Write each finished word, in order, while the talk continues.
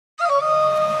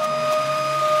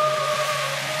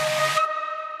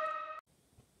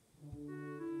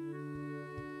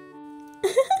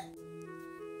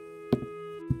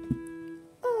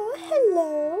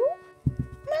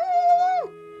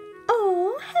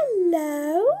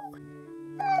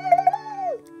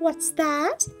What's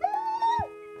that?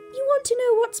 You want to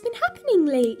know what's been happening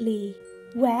lately?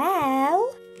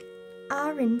 Well,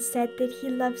 Aaron said that he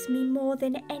loves me more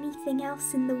than anything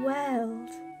else in the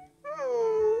world.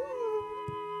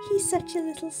 He's such a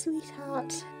little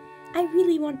sweetheart. I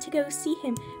really want to go see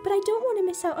him, but I don't want to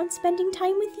miss out on spending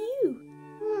time with you.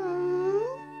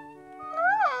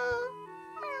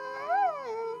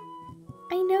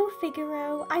 I know,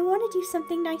 Figaro. I want to do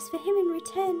something nice for him in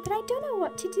return, but I don't know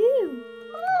what to do.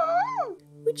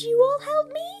 Would you all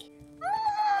help me?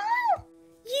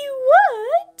 You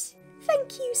would?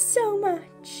 Thank you so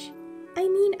much. I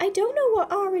mean, I don't know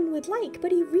what Aaron would like,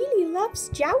 but he really loves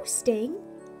jousting.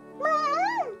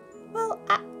 Well,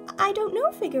 I don't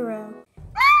know, Figaro.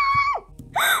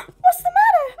 What's the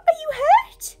matter? Are you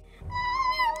hurt?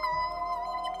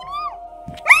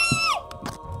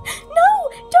 No,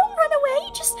 don't run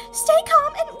away. Just stay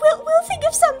calm and we'll think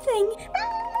of something.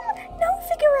 No,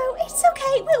 Figaro, it's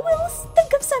okay. We'll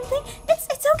think of something. It's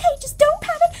okay. Just don't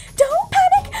panic. Don't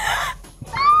panic.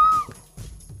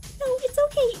 No, it's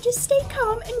okay. Just stay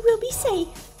calm and we'll be safe.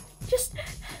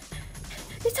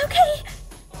 It's okay.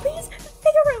 Please,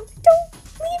 Figaro, don't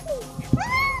leave me.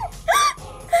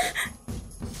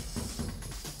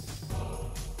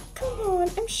 Come on,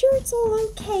 I'm sure it's all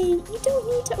okay. You don't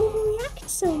need to overreact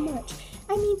so much.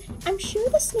 I mean, I'm sure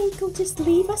the snake will just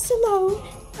leave us alone.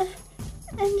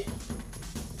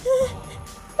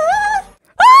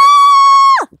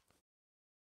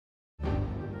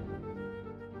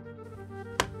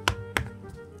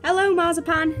 Hello,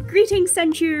 Marzipan. Greetings,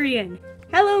 Centurion.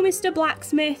 Hello, Mr.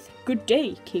 Blacksmith. Good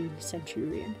day, King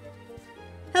Centurion.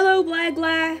 Hello,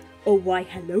 Blair. Oh, why,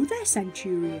 hello there,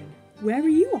 Centurion. Where are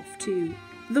you off to?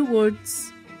 The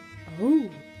woods. Oh,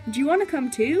 do you want to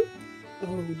come too?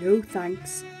 Oh, no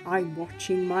thanks. I'm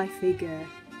watching my figure.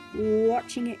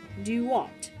 Watching it do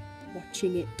what?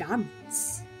 Watching it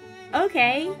dance.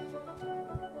 Okay.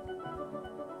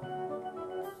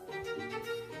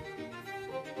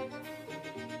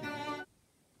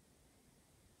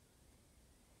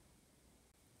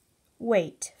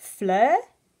 Wait, Fleur?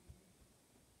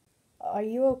 Are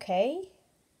you okay?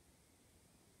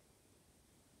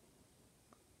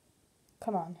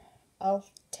 Come on, I'll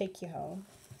take you home.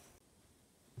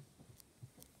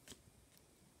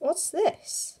 What's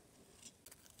this?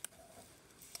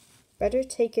 Better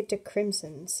take it to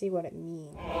Crimson, see what it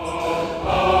means.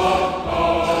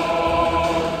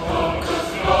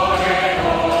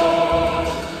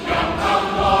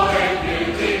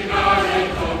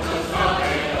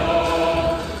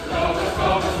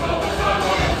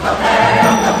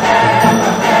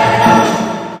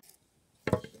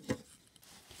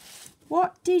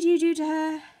 What did you do to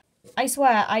her? I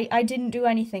swear, I didn't do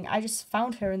anything. I just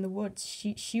found her in the woods.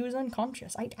 She was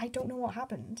unconscious. I don't know what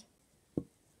happened.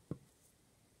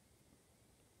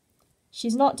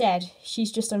 She's not dead.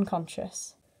 She's just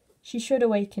unconscious. She should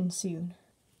awaken soon.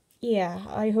 Yeah,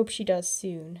 I hope she does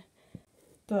soon.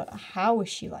 But how is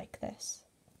she like this?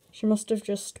 She must have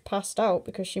just passed out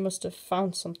because she must have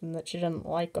found something that she didn't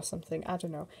like or something. I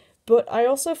don't know. But I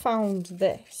also found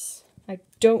this. I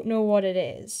don't know what it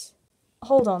is.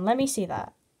 Hold on, let me see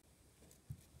that.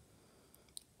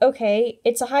 Okay,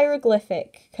 it's a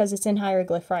hieroglyphic, because it's in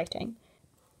hieroglyph writing.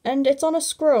 And it's on a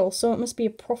scroll, so it must be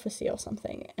a prophecy or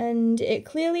something. And it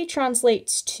clearly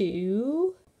translates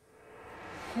to...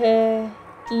 Her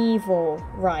evil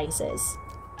rises.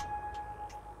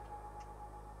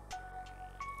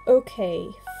 Okay,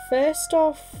 first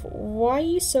off, why are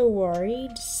you so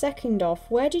worried? Second off,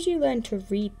 where did you learn to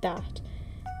read that?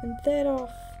 And third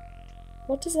off,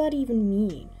 what does that even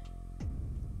mean?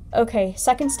 Okay,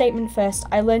 second statement first.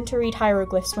 I learned to read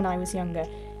hieroglyphs when I was younger.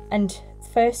 And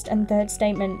first and third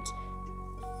statement,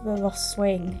 the lost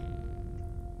swing.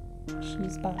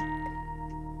 She's back.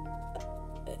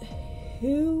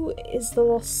 Who is the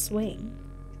lost swing?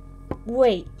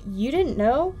 Wait, you didn't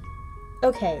know?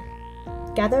 Okay,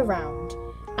 gather round.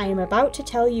 I am about to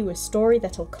tell you a story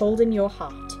that'll colden your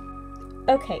heart.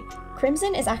 Okay,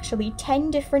 Crimson is actually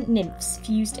 10 different nymphs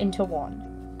fused into one.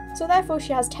 So therefore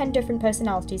she has 10 different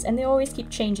personalities and they always keep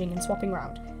changing and swapping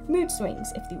around. Mood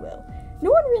swings, if you will.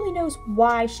 No one really knows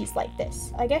why she's like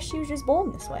this. I guess she was just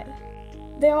born this way.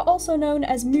 They are also known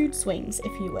as mood swings,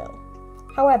 if you will.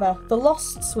 However, the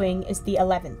lost swing is the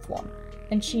 11th one,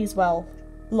 and she is, well,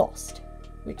 lost,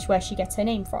 where she gets her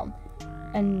name from.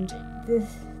 And the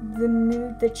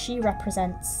mood that she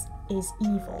represents is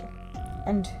evil.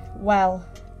 And, well,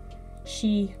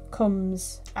 she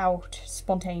comes out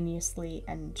spontaneously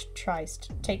and tries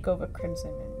to take over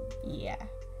Crimson, and yeah.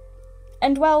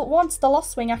 And, well, once the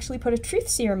Lost Swing actually put a truth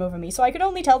serum over me, so I could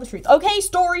only tell the truth. Okay,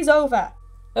 story's over!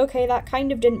 Okay, that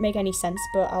kind of didn't make any sense,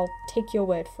 but I'll take your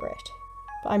word for it.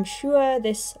 But I'm sure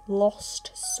this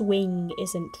lost swing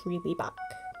isn't really back.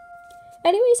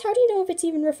 Anyways, how do you know if it's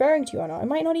even referring to you or not? It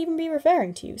might not even be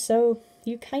referring to you, so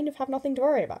you kind of have nothing to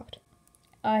worry about.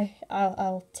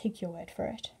 I'll take your word for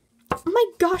it. Oh my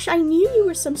gosh, I knew you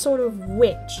were some sort of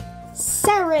witch.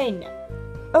 Seren!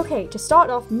 Okay, to start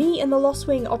off, me and the Lost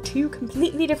Swing are two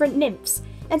completely different nymphs.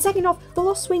 And second off, the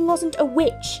Lost Swing wasn't a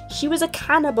witch. She was a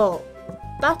cannibal.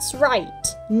 That's right.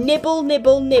 Nibble,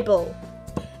 nibble, nibble.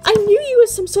 I knew you were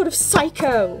some sort of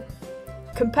psycho.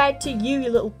 Compared to you, you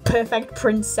little perfect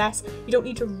princess, you don't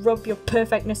need to rub your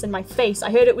perfectness in my face.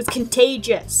 I heard it was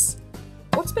contagious.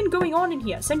 What's been going on in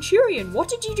here? Centurion, what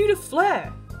did you do to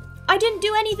Fleur? I didn't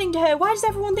do anything to her. Why does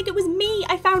everyone think it was me?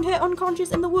 I found her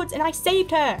unconscious in the woods and I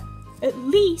saved her. At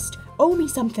least owe me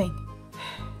something.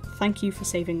 Thank you for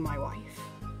saving my wife.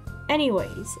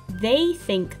 Anyways, they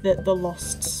think that the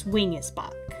Lost Swing is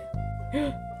back.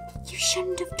 You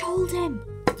shouldn't have told him.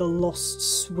 The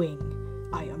Lost Swing.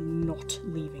 I am not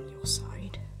leaving your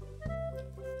side.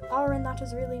 Aaron, that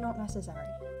is really not necessary.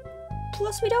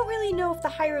 Plus, we don't really know if the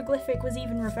hieroglyphic was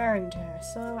even referring to her,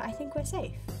 so I think we're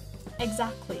safe.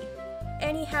 Exactly.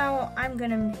 Anyhow, I'm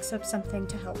gonna mix up something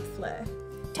to help Fleur.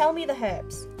 Tell me the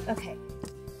herbs. Okay.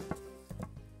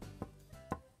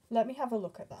 Let me have a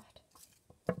look at that.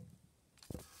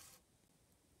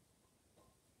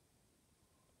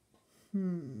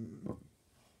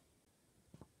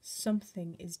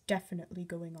 Something is definitely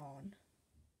going on.